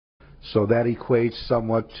So that equates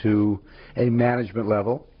somewhat to a management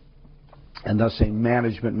level and thus a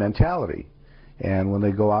management mentality. And when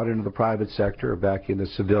they go out into the private sector or back into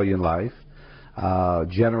civilian life,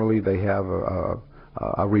 generally they have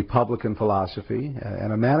a Republican philosophy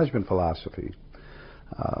and a management philosophy.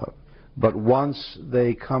 But once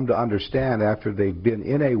they come to understand, after they've been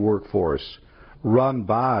in a workforce run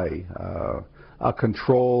by a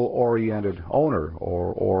control-oriented owner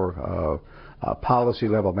or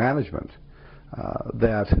policy-level management,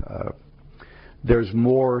 that there's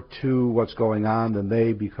more to what's going on than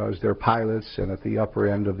they, because they're pilots and at the upper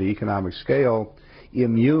end of the economic scale,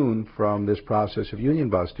 immune from this process of union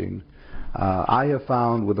busting. I have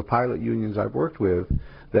found with the pilot unions I've worked with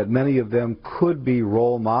that many of them could be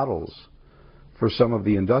role models for some of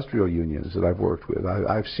the industrial unions that I've worked with.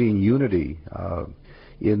 I've seen unity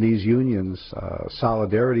in these unions,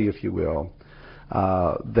 solidarity, if you will,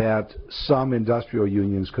 that some industrial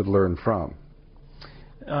unions could learn from.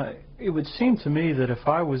 It would seem to me that if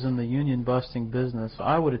I was in the union busting business,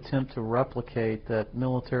 I would attempt to replicate that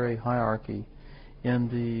military hierarchy in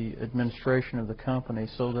the administration of the company,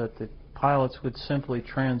 so that the pilots would simply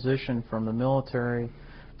transition from the military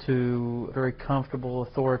to a very comfortable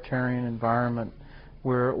authoritarian environment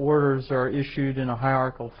where orders are issued in a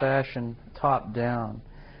hierarchical fashion, top down.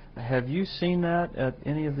 Have you seen that at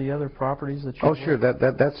any of the other properties that you've Oh, sure.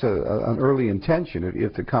 That's an early intention.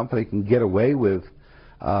 If the company can get away with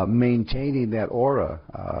maintaining that aura,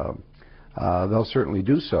 they'll certainly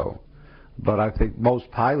do so. But I think most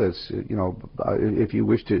pilots, you know, if you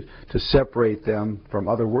wish to separate them from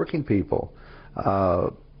other working people,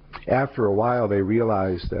 after a while they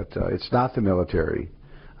realize that it's not the military.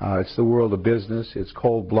 It's the world of business. It's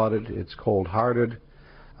cold-blooded. It's cold-hearted.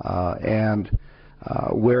 And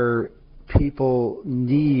where people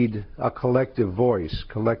need a collective voice,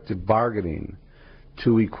 collective bargaining,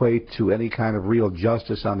 to equate to any kind of real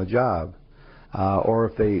justice on the job,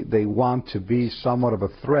 or if they want to be somewhat of a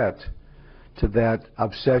threat to that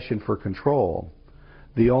obsession for control,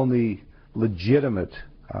 the only legitimate,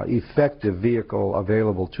 effective vehicle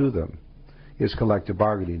available to them is collective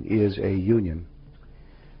bargaining, is a union.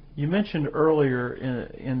 You mentioned earlier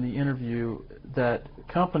in the interview that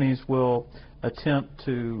companies will attempt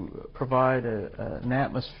to provide an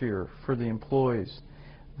atmosphere for the employees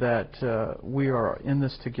that we are in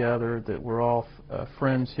this together, that we're all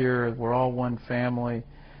friends here, we're all one family.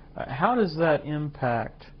 How does that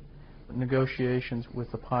impact negotiations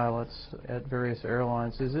with the pilots at various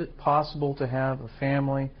airlines? Is it possible to have a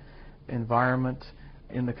family environment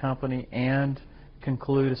in the company and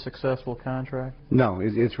conclude a successful contract? No,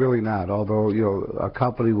 it's really not. Although, you know, a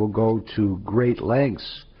company will go to great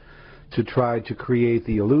lengths to try to create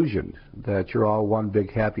the illusion that you're all one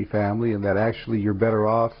big happy family and that actually you're better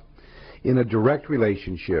off in a direct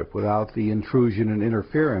relationship without the intrusion and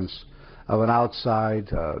interference of an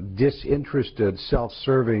outside, disinterested,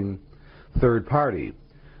 self-serving third party.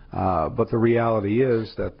 But the reality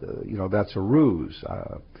is that, you know, that's a ruse.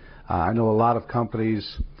 I know a lot of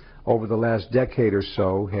companies over the last decade or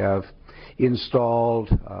so have installed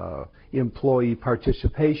employee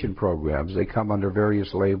participation programs. They come under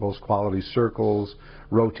various labels: quality circles,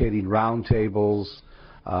 rotating roundtables,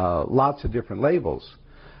 lots of different labels.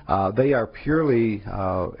 They are purely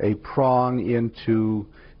a prong into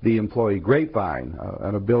the employee grapevine,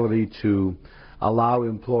 an ability to allow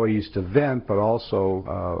employees to vent, but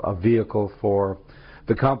also a vehicle for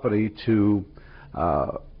the company to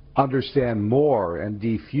understand more and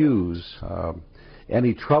defuse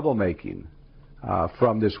any troublemaking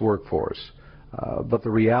from this workforce. But the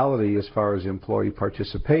reality, as far as employee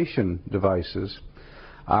participation devices,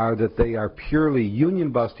 are that they are purely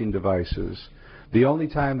union-busting devices. The only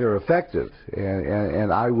time they're effective,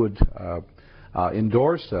 and I would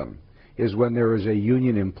endorse them, is when there is a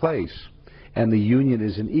union in place and the union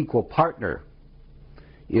is an equal partner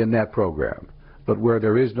in that program. But where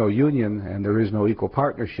there is no union and there is no equal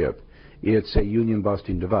partnership, it's a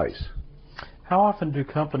union-busting device. How often do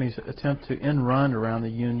companies attempt to end-run around the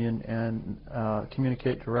union and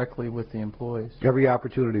communicate directly with the employees? Every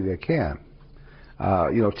opportunity they can.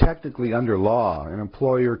 You know, technically under law, an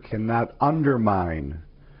employer cannot undermine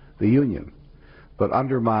the union, but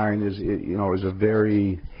undermine is, you know, is a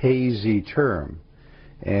very hazy term.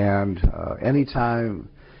 And anytime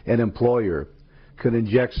an employer can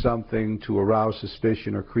inject something to arouse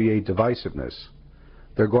suspicion or create divisiveness,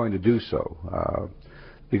 they're going to do so.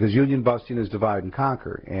 Because union busting is divide and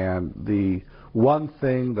conquer. And the one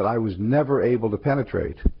thing that I was never able to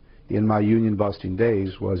penetrate in my union busting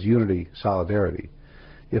days was unity, solidarity.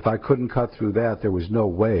 If I couldn't cut through that, there was no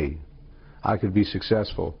way I could be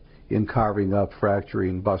successful in carving up,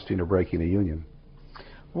 fracturing, busting, or breaking a union.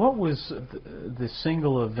 What was the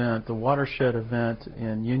single event, the watershed event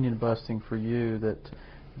in union busting for you that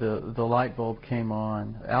the light bulb came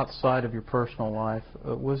on outside of your personal life?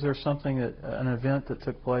 Was there something an event that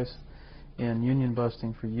took place in union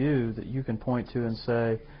busting for you that you can point to and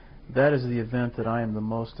say, that is the event that I am the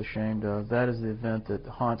most ashamed of, that is the event that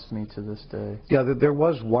haunts me to this day? Yeah, there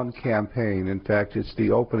was one campaign. In fact, it's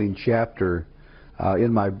the opening chapter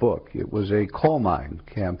in my book. It was a coal mine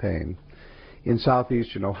campaign in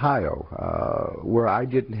southeastern Ohio, where I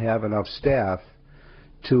didn't have enough staff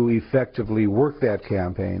to effectively work that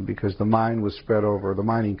campaign because the mine was spread over, the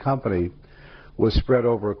mining company was spread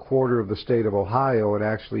over a quarter of the state of Ohio and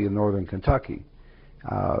actually in northern Kentucky.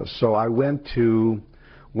 So I went to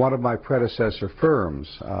one of my predecessor firms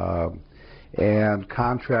and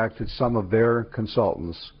contracted some of their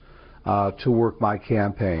consultants to work my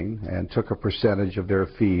campaign and took a percentage of their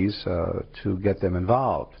fees to get them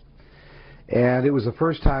involved. And it was the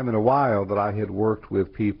first time in a while that I had worked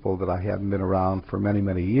with people that I hadn't been around for many,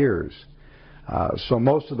 many years. So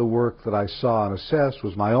most of the work that I saw and assessed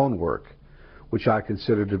was my own work, which I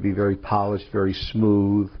considered to be very polished, very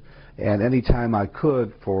smooth, and any time I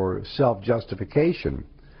could for self-justification,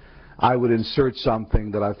 I would insert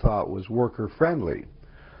something that I thought was worker-friendly.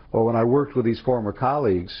 Well, when I worked with these former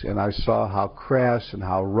colleagues and I saw how crass and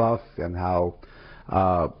how rough and how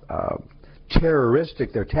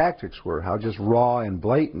terroristic their tactics were, how just raw and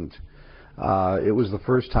blatant, it was the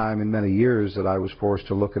first time in many years that I was forced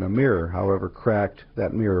to look in a mirror, however cracked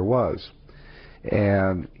that mirror was.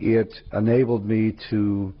 And it enabled me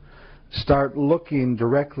to start looking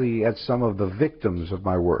directly at some of the victims of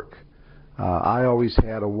my work. I always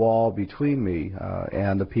had a wall between me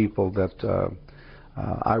and the people that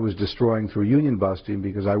I was destroying through union busting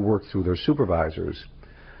because I worked through their supervisors.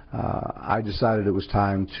 I decided it was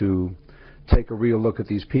time to take a real look at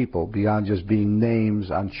these people beyond just being names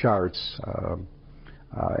on charts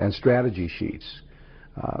and strategy sheets.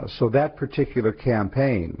 So that particular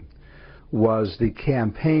campaign was the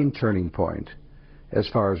campaign turning point as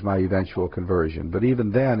far as my eventual conversion. But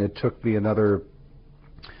even then, it took me another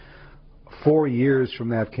 4 years from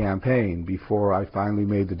that campaign before I finally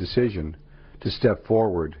made the decision to step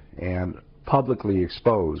forward and publicly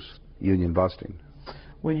expose union busting.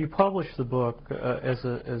 When you published the book as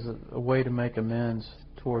a way to make amends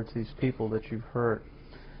towards these people that you've hurt,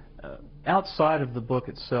 outside of the book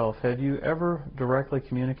itself, have you ever directly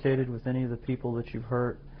communicated with any of the people that you've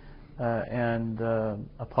hurt and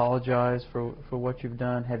apologized for what you've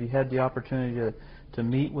done? Have you had the opportunity to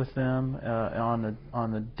meet with them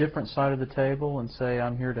on the different side of the table and say,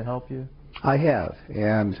 I'm here to help you? I have,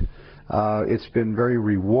 and it's been very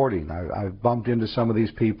rewarding. I've bumped into some of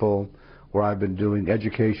these people where I've been doing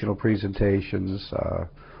educational presentations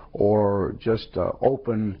or just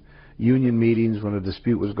open union meetings when a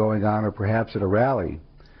dispute was going on, or perhaps at a rally.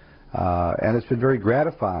 And it's been very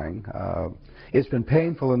gratifying. It's been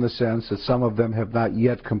painful in the sense that some of them have not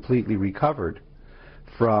yet completely recovered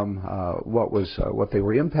from what they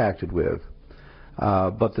were impacted with.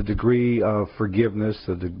 But the degree of forgiveness,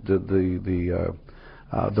 the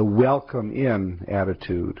welcome in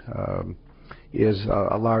attitude is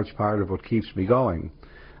a large part of what keeps me going.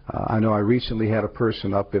 I know I recently had a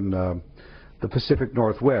person up in the Pacific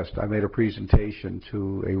Northwest. I made a presentation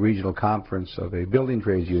to a regional conference of a building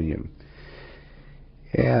trades union.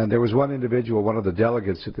 And there was one individual, one of the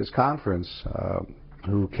delegates at this conference,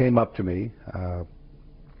 who came up to me,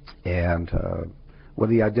 and when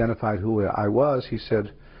he identified who I was, he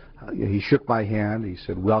said, he shook my hand, he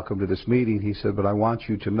said, welcome to this meeting. He said, but I want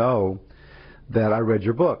you to know that I read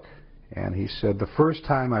your book. And he said, the first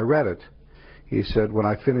time I read it, he said, when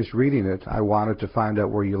I finished reading it, I wanted to find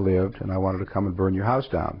out where you lived, and I wanted to come and burn your house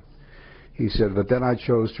down. He said, but then I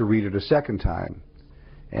chose to read it a second time.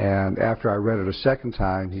 And after I read it a second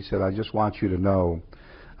time, he said, I just want you to know,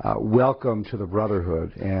 welcome to the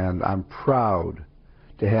Brotherhood, and I'm proud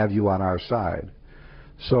to have you on our side.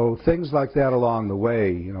 So things like that along the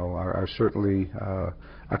way, you know, are certainly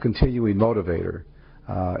a continuing motivator.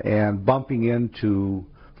 And bumping into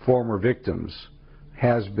former victims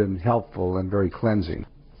has been helpful and very cleansing.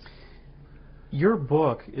 Your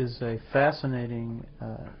book is a fascinating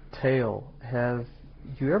tale. Have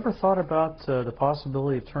you ever thought about the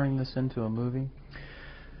possibility of turning this into a movie?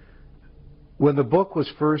 When the book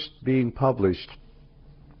was first being published,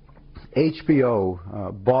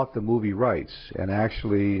 HBO bought the movie rights and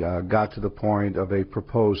actually got to the point of a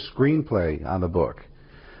proposed screenplay on the book.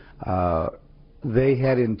 They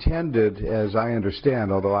had intended, as I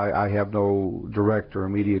understand, although I have no direct or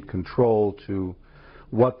immediate control to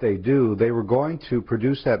what they do. They were going to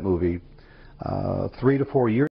produce that movie 3 to 4 years